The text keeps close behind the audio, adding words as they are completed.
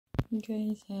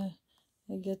Guys, I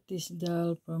got this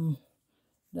doll from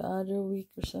the other week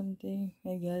or something.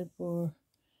 I got it for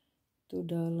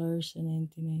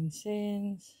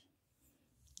 $2.99.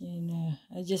 And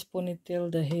I just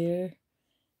ponytail the hair.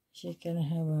 She can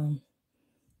have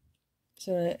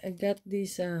so I got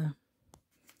this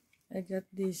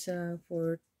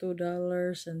for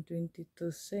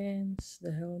 $2.22,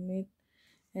 the helmet.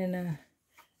 And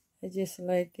I just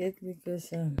like it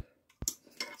because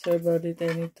sorry about it,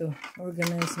 I need to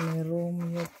organize my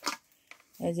room yet.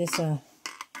 I just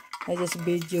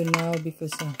video now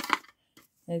because I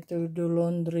have to do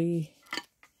laundry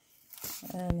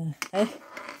and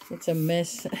it's a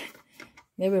mess.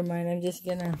 Never mind, I'm just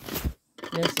gonna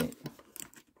that's it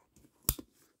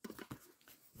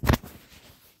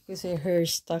because her hair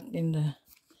stuck in the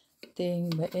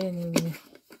thing. But anyway,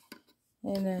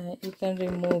 and you can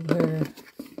remove her.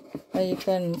 You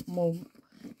can move.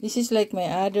 This is like my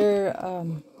other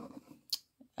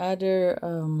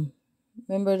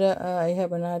remember that I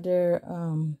have another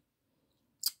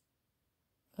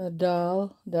a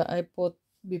doll that I put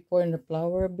before in the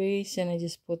flower base, and I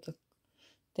just put a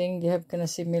thing. They have kind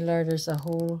of similar. There's a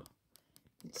hole.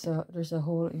 There's a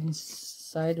hole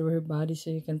inside of her body, so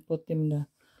you can put in the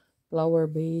flower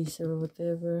base or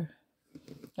whatever.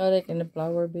 Or like in the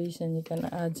flower base, and you can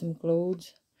add some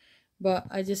clothes. But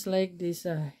I just like this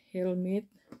helmet.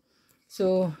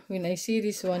 So when I see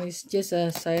this one, it's just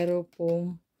a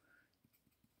styrofoam.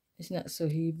 It's not so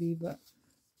heavy, but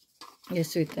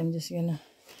yes, wait.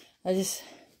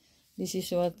 This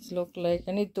is what it look like.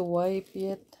 I need to wipe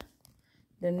it.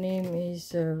 The name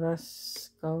is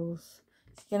Rascals.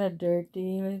 It's kind of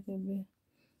dirty a little bit,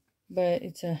 but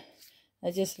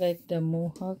I just like the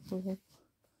mohawk look.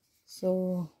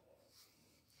 So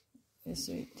yes,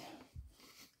 wait.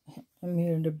 I'm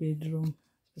here in the bedroom.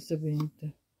 Supposed to be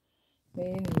into. But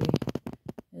anyway,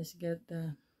 I just got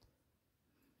the.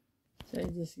 So I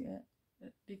just got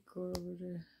the decor over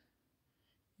there.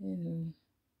 Anyway,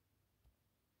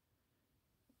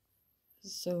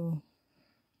 so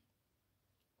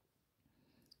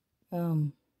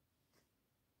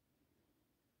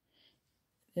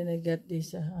then I got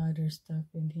this other stuff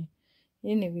in here.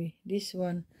 Anyway, this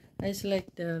one I just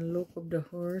like the look of the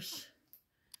horse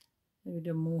with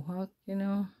the mohawk,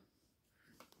 and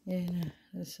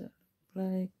that's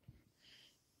like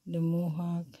the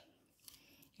mohawk.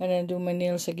 And I do my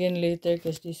nails again later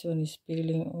because this one is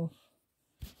peeling off.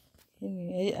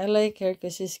 Anyway, I like her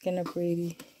because she's kind of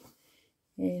pretty.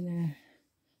 And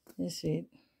that's it.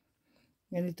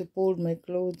 I need to fold my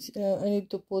clothes. I need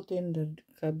to put in the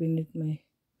cabinet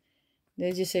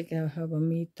they just like I have a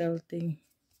metal thing.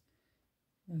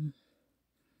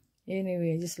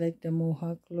 Anyway, I just like the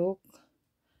mohawk look.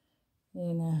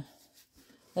 And I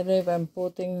don't know if I'm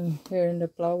putting her in the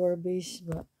flower base,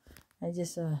 but I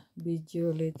just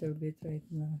video a little bit right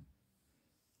now.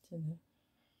 So,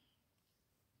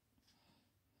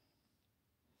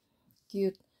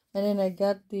 cute. And then I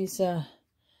got this I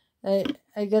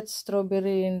got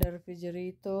strawberry in the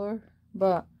refrigerator,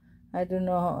 but I don't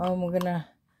know how I'm gonna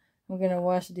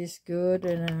wash this good.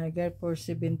 And I got for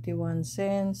 71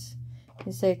 cents.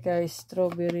 It's like a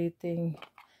strawberry thing,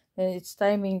 and it's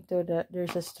timing to that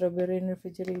there's a strawberry in the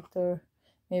refrigerator.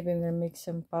 Maybe I'm gonna make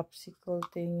some popsicle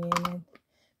thing in it.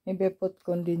 Maybe I put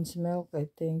condensed milk. I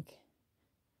think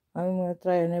I'm gonna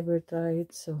try. I never tried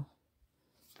it, so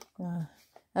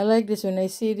I like this. When I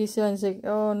see this one, it's like,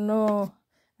 oh no,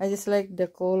 I just like the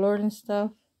color and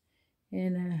stuff.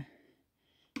 And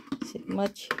is it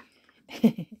much?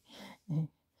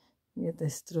 Get the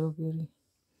strawberry.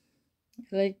 I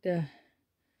like the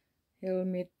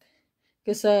helmet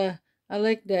because I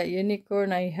like the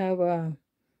unicorn. I have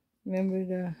remember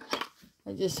the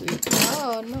I just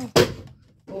oh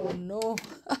no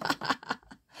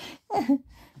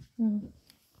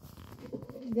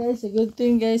guys, a good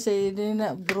thing guys I did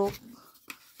not broke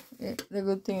the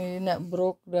good thing I did not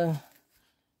broke the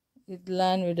it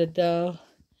land with the doll.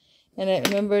 And I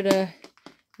remember the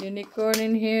unicorn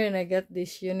in here, and I got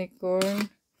this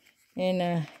unicorn.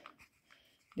 And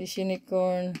this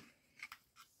unicorn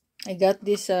I got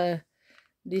this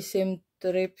same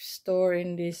thrift store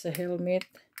in this helmet.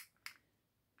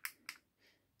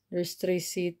 There's 3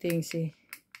 seating, see.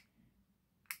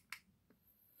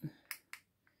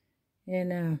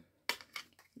 And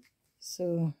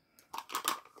so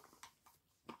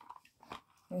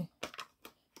I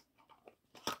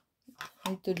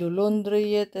need to do laundry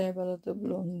yet. I have a lot of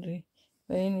laundry.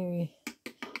 But anyway,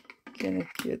 kind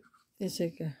of cute. It's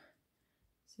like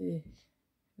see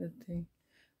the thing.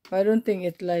 I don't think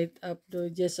it light up though,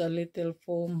 just a little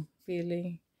foam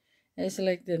feeling. It's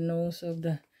like the nose of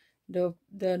the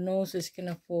The nose is kind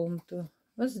of foam too.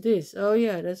 What's this? Oh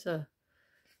yeah, that's a,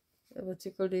 what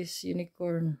you call this,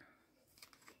 unicorn.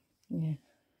 Yeah,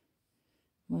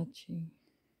 matching.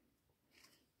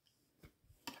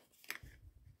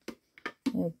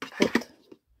 I put